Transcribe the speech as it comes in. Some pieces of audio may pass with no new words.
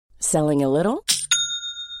Selling a little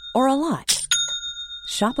or a lot?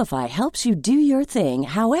 Shopify helps you do your thing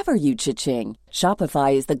however you cha-ching.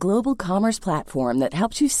 Shopify is the global commerce platform that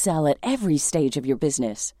helps you sell at every stage of your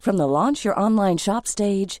business. From the launch your online shop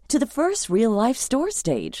stage to the first real-life store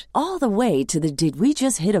stage, all the way to the did we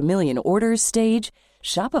just hit a million orders stage.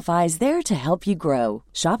 Shopify is there to help you grow.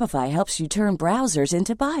 Shopify helps you turn browsers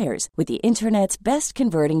into buyers with the internet's best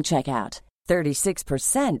converting checkout.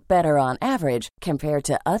 36% better on average compared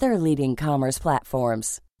to other leading commerce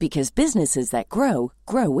platforms. Because businesses that grow,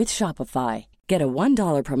 grow with Shopify. Get a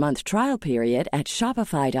 $1 per month trial period at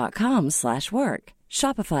shopify.com/work.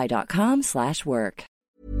 Shopify.com/work.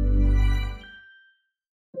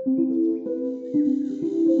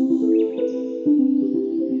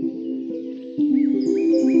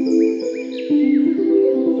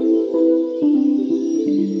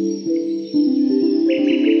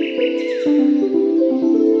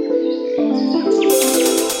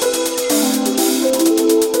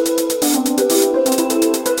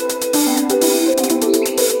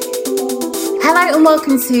 Hello and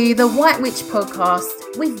welcome to the White Witch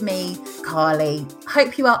podcast with me, Carly.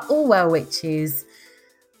 Hope you are all well, witches.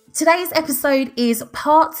 Today's episode is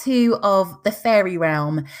part 2 of the fairy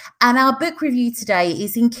realm, and our book review today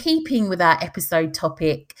is in keeping with our episode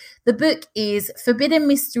topic. The book is Forbidden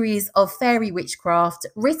Mysteries of Fairy Witchcraft,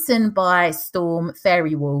 written by Storm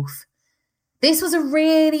Faery Wolf. This was a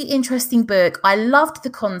really interesting book. I loved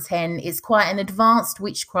the content. It's quite an advanced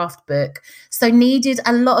witchcraft book, so needed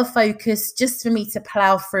a lot of focus just for me to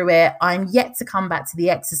plough through it. I'm yet to come back to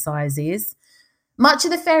the exercises. Much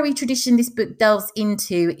of the fairy tradition this book delves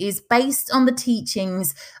into is based on the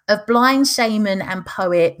teachings of blind shaman and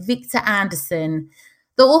poet Victor Anderson.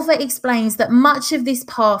 The author explains that much of this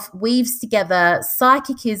path weaves together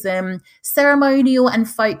psychicism, ceremonial and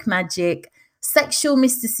folk magic, sexual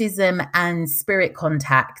mysticism and spirit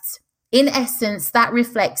contact. In essence, that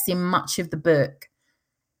reflects in much of the book.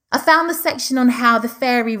 I found the section on how the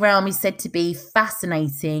fairy realm is said to be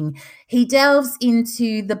fascinating. He delves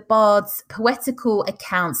into the bards' poetical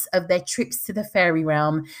accounts of their trips to the fairy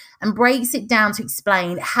realm and breaks it down to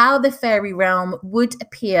explain how the fairy realm would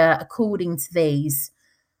appear according to these.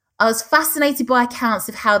 I was fascinated by accounts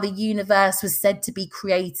of how the universe was said to be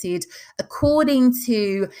created according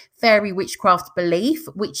to fairy witchcraft belief,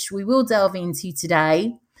 which we will delve into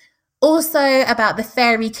today. Also about the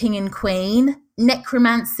fairy king and queen,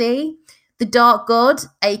 necromancy, the dark god,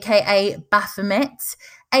 aka Baphomet,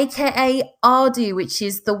 aka Ardu, which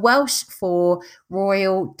is the Welsh for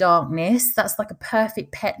royal darkness. That's like a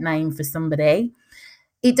perfect pet name for somebody.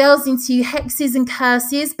 It delves into hexes and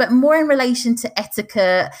curses, but more in relation to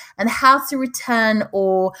etiquette and how to return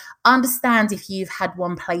or understand if you've had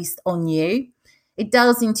one placed on you. It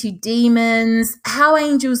delves into demons, how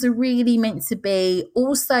angels are really meant to be,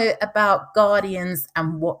 also about guardians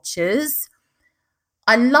and watchers.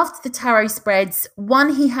 I loved the tarot spreads.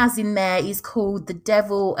 One he has in there is called The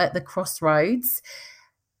Devil at the Crossroads.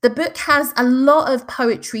 The book has a lot of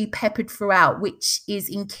poetry peppered throughout, which is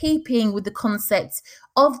in keeping with the concept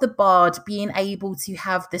of the bard being able to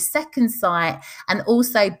have the second sight and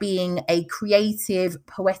also being a creative,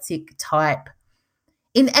 poetic type.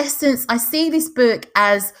 In essence, I see this book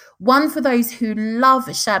as one for those who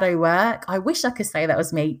love shadow work. I wish I could say that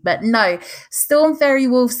was me, but no. Storm Faery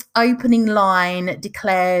Wolf's opening line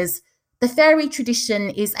declares, "The fairy tradition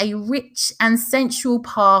is a rich and sensual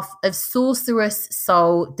path of sorcerous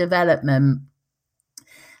soul development."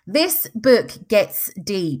 This book gets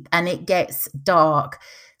deep and it gets dark.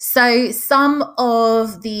 So some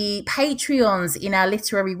of the Patreons in our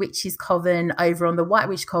Literary Witches Coven over on the White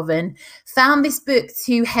Witch Coven found this book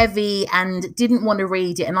too heavy and didn't want to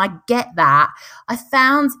read it. And I get that. I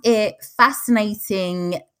found it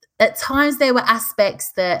fascinating. At times there were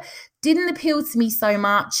aspects that didn't appeal to me so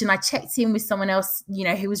much. And I checked in with someone else,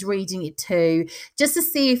 who was reading it too, just to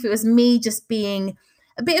see if it was me just being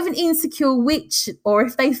a bit of an insecure witch or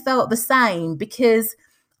if they felt the same, because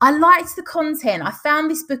I liked the content. I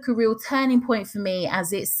found this book a real turning point for me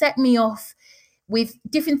as it set me off with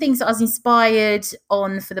different things that I was inspired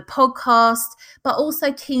on for the podcast, but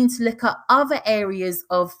also keen to look at other areas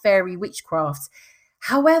of fairy witchcraft.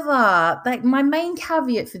 However, my main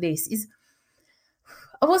caveat for this is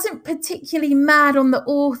I wasn't particularly mad on the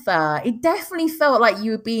author. It definitely felt like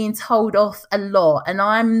you were being told off a lot, and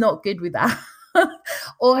I'm not good with that.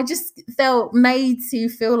 Or I just felt made to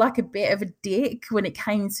feel like a bit of a dick when it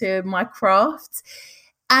came to my craft.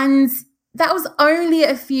 And that was only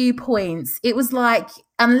at a few points. It was like,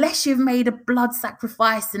 unless you've made a blood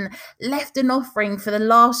sacrifice and left an offering for the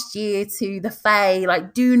last year to the Fae,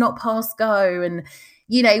 do not pass go. And,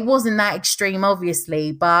 it wasn't that extreme,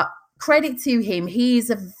 obviously, but credit to him. He is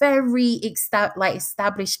a very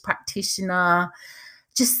established practitioner.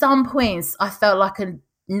 Just some points I felt like a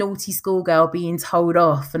naughty schoolgirl being told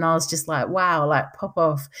off, and I was just like, wow, like pop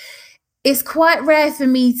off. It's quite rare for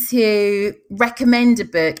me to recommend a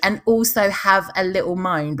book and also have a little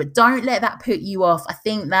moan, but don't let that put you off. I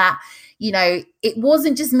think that, you know, it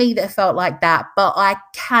wasn't just me that felt like that, but I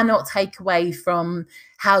cannot take away from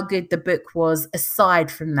how good the book was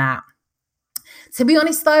aside from that. To be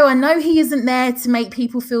honest, though, I know he isn't there to make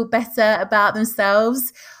people feel better about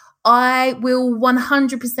themselves. I will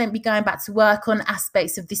 100% be going back to work on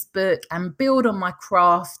aspects of this book and build on my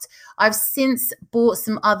craft. I've since bought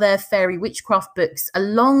some other fairy witchcraft books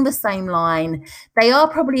along the same line. They are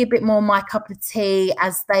probably a bit more my cup of tea,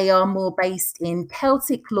 as they are more based in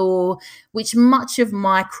Celtic lore, which much of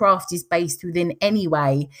my craft is based within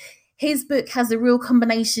anyway. His book has a real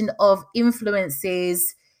combination of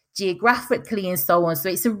influences geographically and so on. So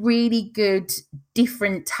it's a really good,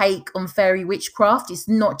 different take on fairy witchcraft. It's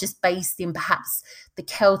not just based in perhaps the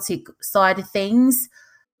Celtic side of things.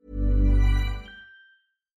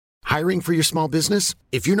 Hiring for your small business?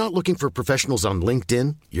 If you're not looking for professionals on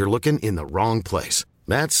LinkedIn, you're looking in the wrong place.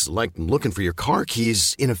 That's like looking for your car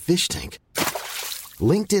keys in a fish tank.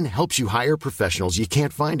 LinkedIn helps you hire professionals you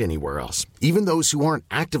can't find anywhere else, even those who aren't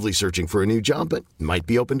actively searching for a new job but might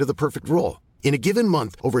be open to the perfect role. In a given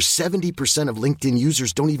month, over 70% of LinkedIn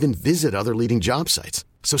users don't even visit other leading job sites.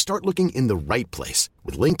 So start looking in the right place.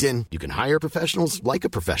 With LinkedIn, you can hire professionals like a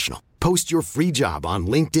professional. Post your free job on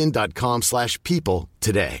linkedin.com/people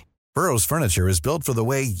today. Burrow's furniture is built for the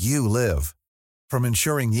way you live. From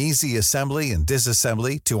ensuring easy assembly and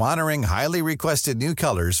disassembly to honoring highly requested new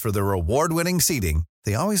colors for their award-winning seating,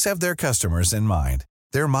 they always have their customers in mind.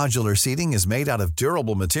 Their modular seating is made out of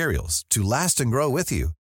durable materials to last and grow with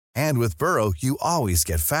you. And with Burrow, you always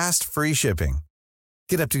get fast, free shipping.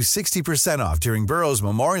 Get up to 60% off during Burrow's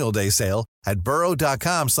Memorial Day sale at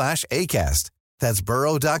burrow.com/ACAST. That's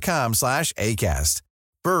burrow.com/ACAST.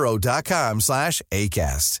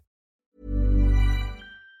 burrow.com/ACAST.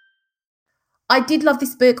 I did love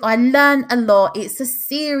this book. I learned a lot. It's a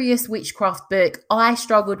serious witchcraft book. I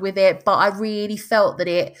struggled with it, but I really felt that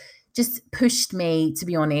it just pushed me, to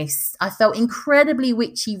be honest. I felt incredibly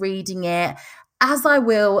witchy reading it, as I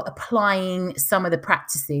will applying some of the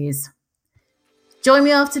practices. Join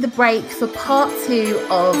me after the break for part 2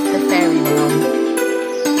 of the Fairy Realm.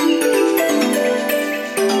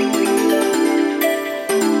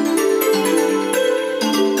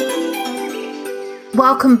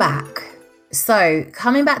 Welcome back. So,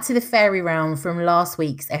 coming back to the Fairy Realm from last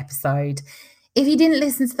week's episode. If you didn't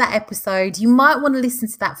listen to that episode, you might want to listen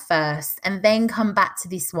to that first and then come back to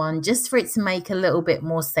this one just for it to make a little bit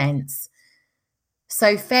more sense.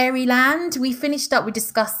 So Fairyland, we finished up with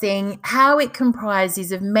discussing how it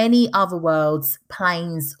comprises of many other worlds,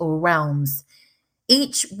 planes or realms.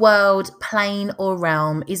 Each world, plane or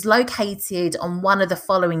realm is located on one of the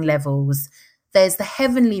following levels. There's the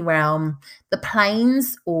heavenly realm, the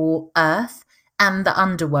planes or earth, and the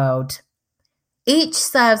underworld. Each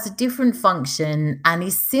serves a different function and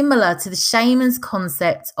is similar to the shaman's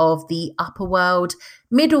concept of the upper world,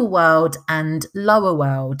 middle world, and lower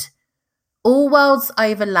world. All worlds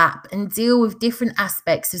overlap and deal with different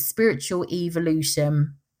aspects of spiritual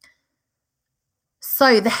evolution.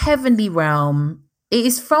 So the heavenly realm, it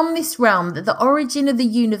is from this realm that the origin of the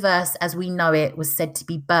universe as we know it was said to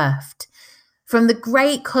be birthed. From the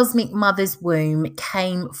great cosmic mother's womb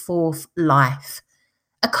came forth life.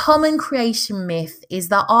 A common creation myth is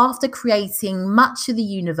that after creating much of the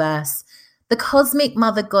universe, the cosmic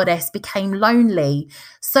mother goddess became lonely,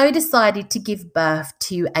 so decided to give birth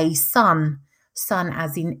to a son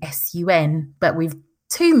as in S-U-N, but with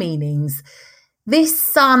 2 meanings. This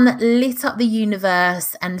son lit up the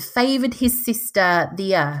universe and favoured his sister,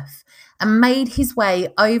 the earth, and made his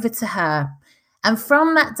way over to her, and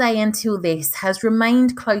from that day until this has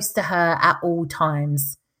remained close to her at all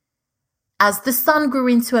times. As the son grew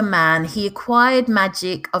into a man, he acquired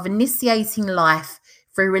magic of initiating life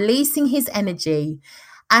through releasing his energy,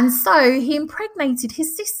 and so he impregnated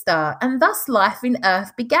his sister, and thus life in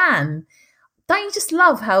earth began. Don't you just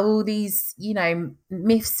love how all these,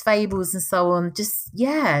 myths, fables and so on,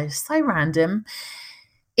 so random.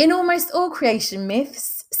 In almost all creation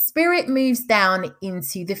myths, spirit moves down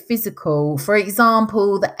into the physical. For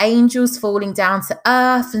example, the angels falling down to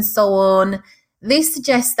earth and so on. This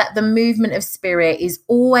suggests that the movement of spirit is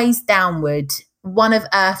always downward. One of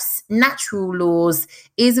Earth's natural laws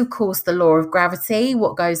is, of course, the law of gravity.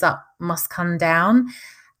 What goes up must come down.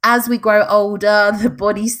 As we grow older, the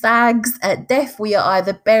body sags. At death, we are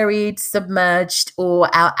either buried, submerged,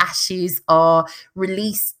 or our ashes are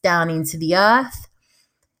released down into the earth.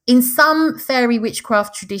 In some fairy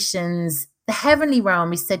witchcraft traditions, the heavenly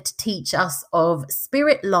realm is said to teach us of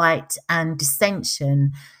spirit light and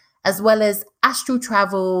dissension, as well as astral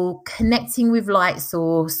travel, connecting with light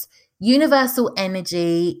source, universal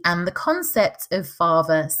energy, and the concept of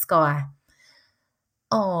Father Sky.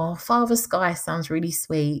 Oh, Father Sky sounds really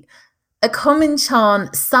sweet. A common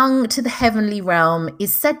chant sung to the heavenly realm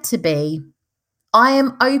is said to be, I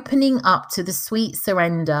am opening up to the sweet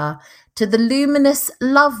surrender, to the luminous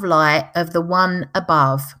love light of the one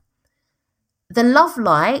above. The love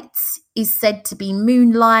light is said to be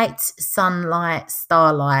moonlight, sunlight,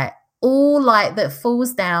 starlight, all light that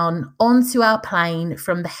falls down onto our plane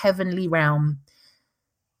from the heavenly realm.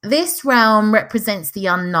 This realm represents the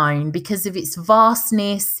unknown because of its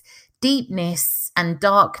vastness, deepness, and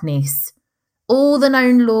darkness. All the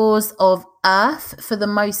known laws of Earth, for the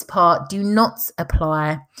most part, do not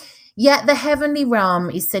apply. Yet the heavenly realm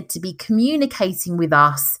is said to be communicating with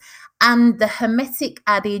us, and the Hermetic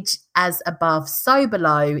adage, as above, so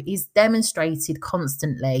below, is demonstrated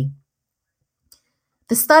constantly.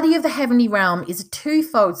 The study of the heavenly realm is a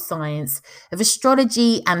twofold science of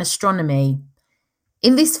astrology and astronomy.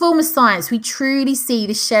 In this form of science, we truly see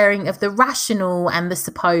the sharing of the rational and the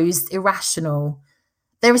supposed irrational.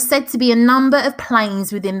 There are said to be a number of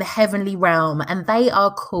planes within the heavenly realm, and they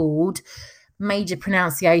are called, major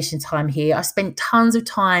pronunciation time here, I spent tons of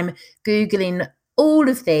time Googling all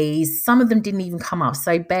of these. Some of them didn't even come up,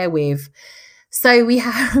 so bear with. So we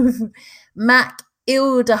have Mac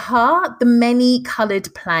Ildaha, the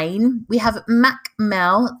many-coloured plane. We have Mac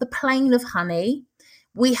Mel, the plane of honey.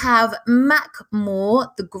 We have Mac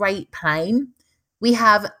Moor, the great plane. We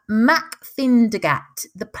have Mac Findagat,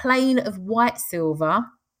 the plane of white silver.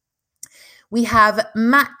 We have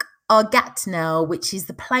Mac Argatnel, which is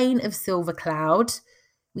the plane of silver cloud.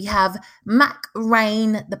 We have Mac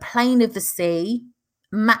Rain, the plane of the sea.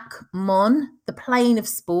 Mac Mon, the plane of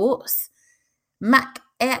sports. Mac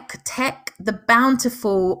Ektek, the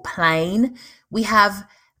bountiful plane. We have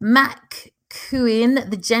Mac Kuin,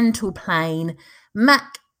 the gentle plane.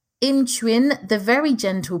 Mac Imchuin, the very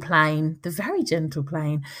gentle plane. The very gentle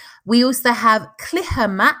plane. We also have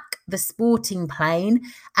Clihermac, the sporting plane,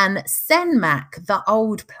 and Senmac, the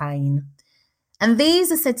old plane. And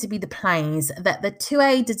these are said to be the planes that the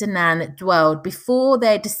Tuatha De Danann dwelled before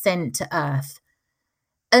their descent to earth.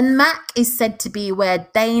 And Mac is said to be where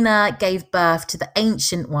Dana gave birth to the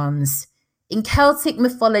ancient ones. In Celtic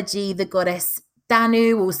mythology, the goddess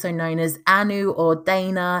Danu, also known as Anu or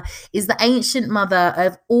Dana, is the ancient mother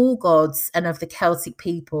of all gods and of the Celtic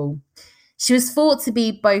people. She was thought to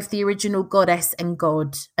be both the original goddess and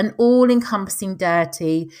god, an all-encompassing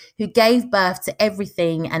deity who gave birth to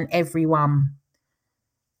everything and everyone.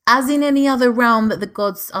 As in any other realm that the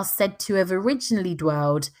gods are said to have originally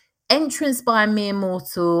dwelled, entrance by a mere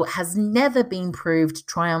mortal has never been proved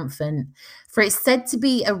triumphant, for it's said to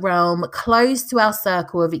be a realm close to our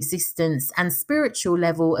circle of existence and spiritual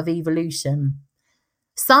level of evolution.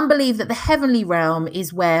 Some believe that the heavenly realm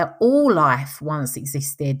is where all life once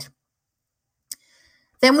existed.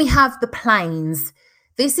 Then we have the planes.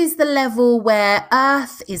 This is the level where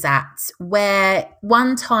Earth is at, where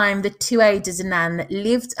one time the Tuatha De Danann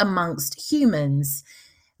lived amongst humans.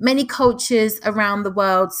 Many cultures around the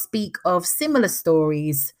world speak of similar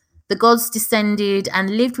stories. The gods descended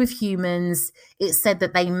and lived with humans. It's said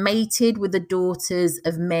that they mated with the daughters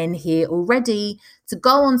of men here already to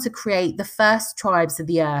go on to create the first tribes of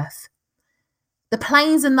the earth. The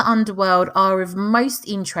planes and the underworld are of most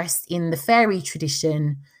interest in the fairy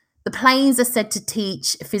tradition. The planes are said to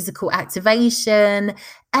teach physical activation,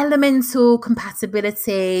 elemental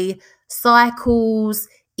compatibility, cycles,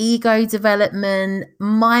 ego development,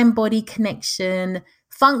 mind-body connection,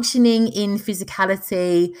 functioning in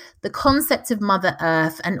physicality, the concept of Mother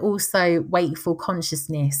Earth, and also wakeful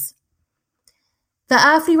consciousness. The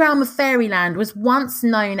earthly realm of fairyland was once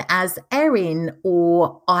known as Erin,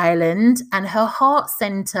 or Ireland, and her heart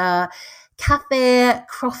centre, Cathair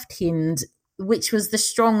Crofthind, which was the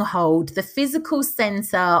stronghold, the physical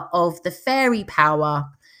centre of the fairy power.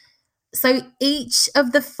 So each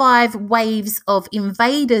of the 5 waves of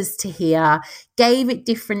invaders to here gave it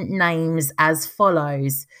different names as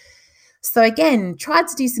follows. So again, tried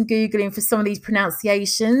to do some Googling for some of these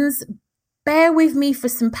pronunciations. Bear with me for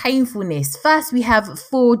some painfulness. First, we have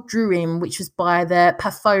For Druin, which was by the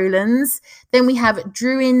Patholans. Then we have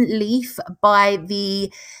Druin Leaf by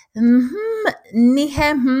the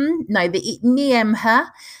Niemha.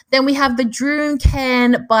 Then we have the Druin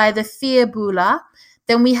Cairn by the Fiabula.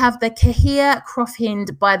 Then we have the Cahir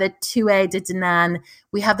Crofhind by the Tuair de Danann.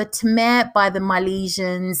 We have the Tamer by the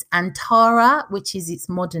Milesians, and Tara, which is its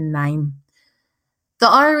modern name. The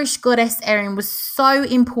Irish goddess Erin was so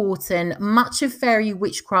important. Much of fairy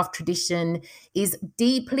witchcraft tradition is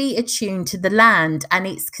deeply attuned to the land, and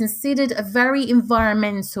it's considered a very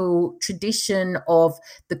environmental tradition of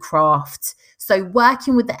the craft. So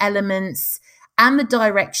working with the elements and the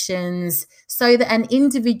directions so that an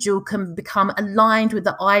individual can become aligned with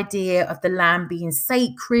the idea of the land being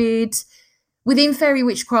sacred. Within fairy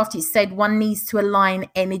witchcraft, it's said one needs to align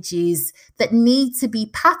energies that need to be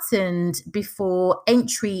patterned before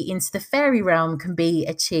entry into the fairy realm can be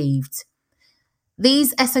achieved.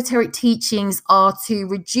 These esoteric teachings are to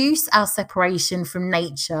reduce our separation from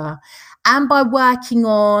nature. And by working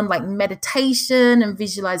on like meditation and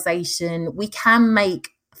visualization, we can make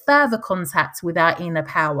further contact with our inner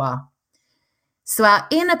power. So our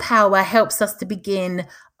inner power helps us to begin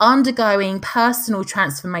undergoing personal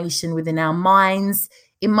transformation within our minds,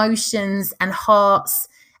 emotions, and hearts,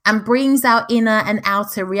 and brings our inner and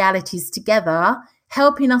outer realities together,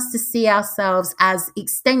 helping us to see ourselves as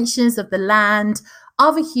extensions of the land,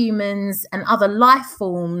 other humans, and other life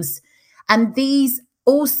forms, and these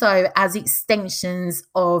also as extensions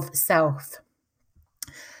of self.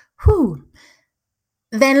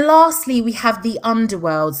 Then lastly, we have the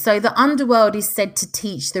underworld. So the underworld is said to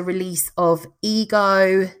teach the release of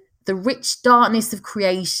ego, the rich darkness of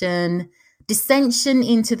creation, dissension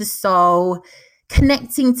into the soul,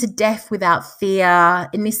 connecting to death without fear,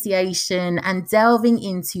 initiation, and delving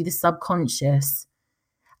into the subconscious.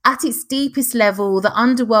 At its deepest level, the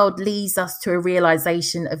underworld leads us to a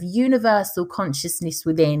realization of universal consciousness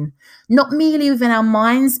within, not merely within our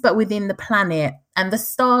minds, but within the planet. And the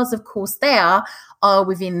stars, of course, are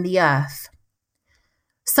within the earth.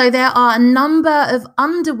 So there are a number of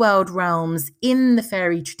underworld realms in the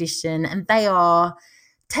fairy tradition, and they are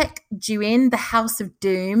Tek Duin, the House of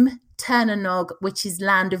Doom, Turnanog, which is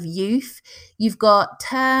land of youth. You've got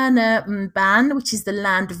Turna Mban, which is the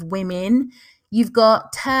land of women. You've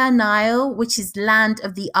got Turnile, which is land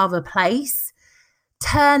of the other place.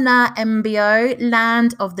 Turna Embio,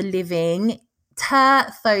 land of the living. Tur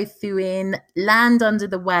Thothuin, land under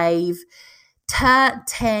the wave. Tur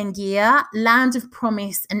Tengia, land of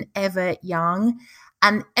promise and ever young.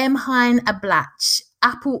 And Emhine Ablach,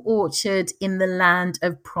 apple orchard in the land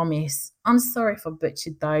of promise. I'm sorry if I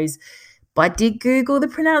butchered those, but I did Google the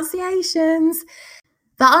pronunciations.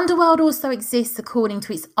 The underworld also exists according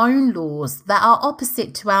to its own laws that are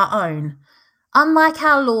opposite to our own. Unlike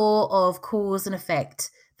our law of cause and effect,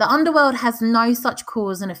 the underworld has no such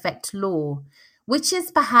cause and effect law, which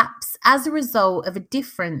is perhaps as a result of a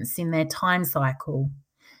difference in their time cycle.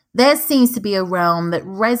 There seems to be a realm that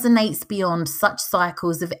resonates beyond such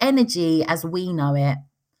cycles of energy as we know it.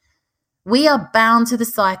 We are bound to the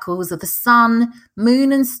cycles of the sun,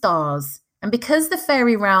 moon, and stars, and because the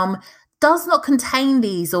fairy realm does not contain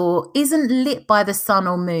these or isn't lit by the sun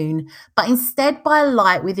or moon, but instead by a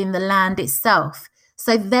light within the land itself,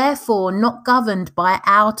 so therefore not governed by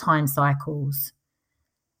our time cycles.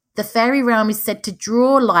 The fairy realm is said to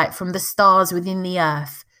draw light from the stars within the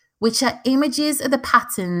earth, which are images of the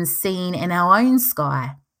patterns seen in our own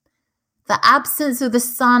sky. The absence of the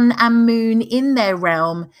sun and moon in their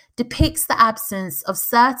realm depicts the absence of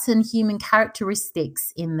certain human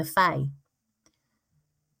characteristics in the Fae.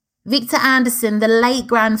 Victor Anderson, the late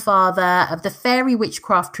grandfather of the fairy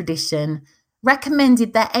witchcraft tradition,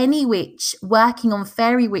 recommended that any witch working on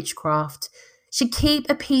fairy witchcraft should keep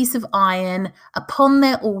a piece of iron upon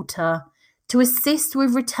their altar to assist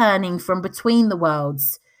with returning from between the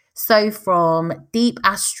worlds, so from deep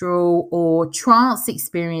astral or trance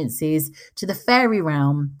experiences to the fairy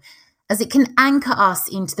realm, as it can anchor us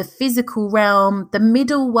into the physical realm, the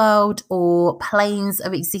middle world, or planes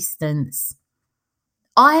of existence.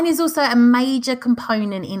 Iron is also a major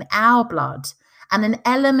component in our blood and an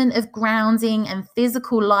element of grounding and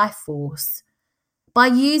physical life force. By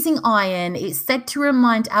using iron, it's said to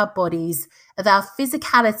remind our bodies of our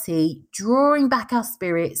physicality, drawing back our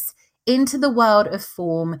spirits into the world of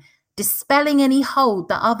form, dispelling any hold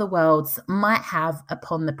that other worlds might have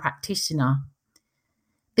upon the practitioner.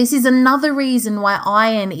 This is another reason why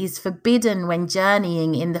iron is forbidden when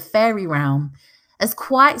journeying in the fairy realm, as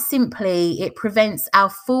quite simply it prevents our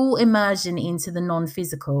full immersion into the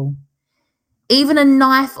non-physical. Even a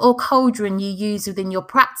knife or cauldron you use within your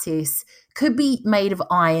practice could be made of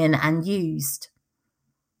iron and used.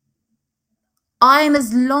 Iron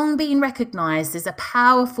has long been recognised as a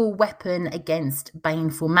powerful weapon against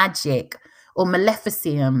baneful magic or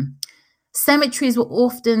maleficium. Cemeteries were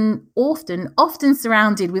often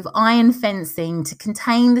surrounded with iron fencing to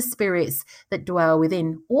contain the spirits that dwell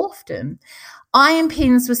within. Often. Iron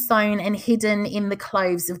pins were sewn and hidden in the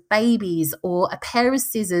clothes of babies, or a pair of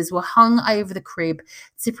scissors were hung over the crib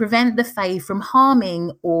to prevent the fae from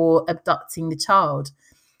harming or abducting the child.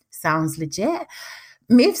 Sounds legit.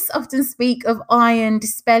 Myths often speak of iron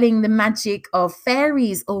dispelling the magic of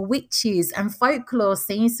fairies or witches, and folklore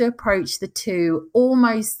seems to approach the two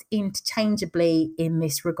almost interchangeably in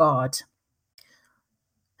this regard.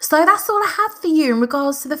 So that's all I have for you in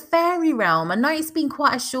regards to the fairy realm. I know it's been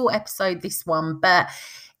quite a short episode, this one, but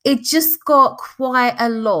it just got quite a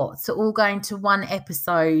lot to all go into one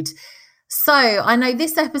episode. So I know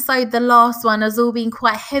this episode, the last one, has all been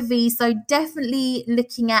quite heavy. So definitely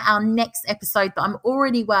looking at our next episode that I'm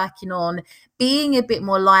already working on, being a bit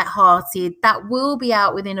more lighthearted. That will be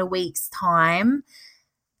out within a week's time.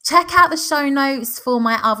 Check out the show notes for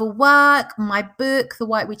my other work, my book, The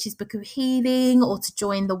White Witch's Book of Healing, or to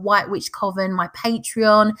join the White Witch Coven, my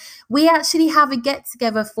Patreon. We actually have a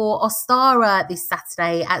get-together for Ostara this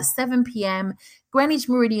Saturday at 7 p.m. Greenwich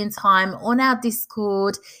Meridian time on our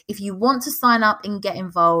Discord. If you want to sign up and get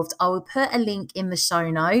involved, I will put a link in the show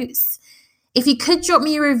notes. If you could drop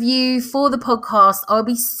me a review for the podcast, I would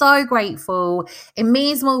be so grateful. It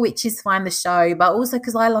means more witches find the show, but also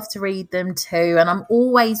because I love to read them too, and I'm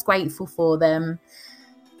always grateful for them.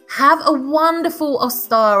 Have a wonderful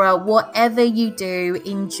Ostara, whatever you do,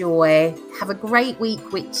 enjoy. Have a great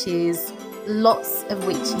week, witches. Lots of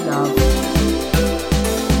witchy love.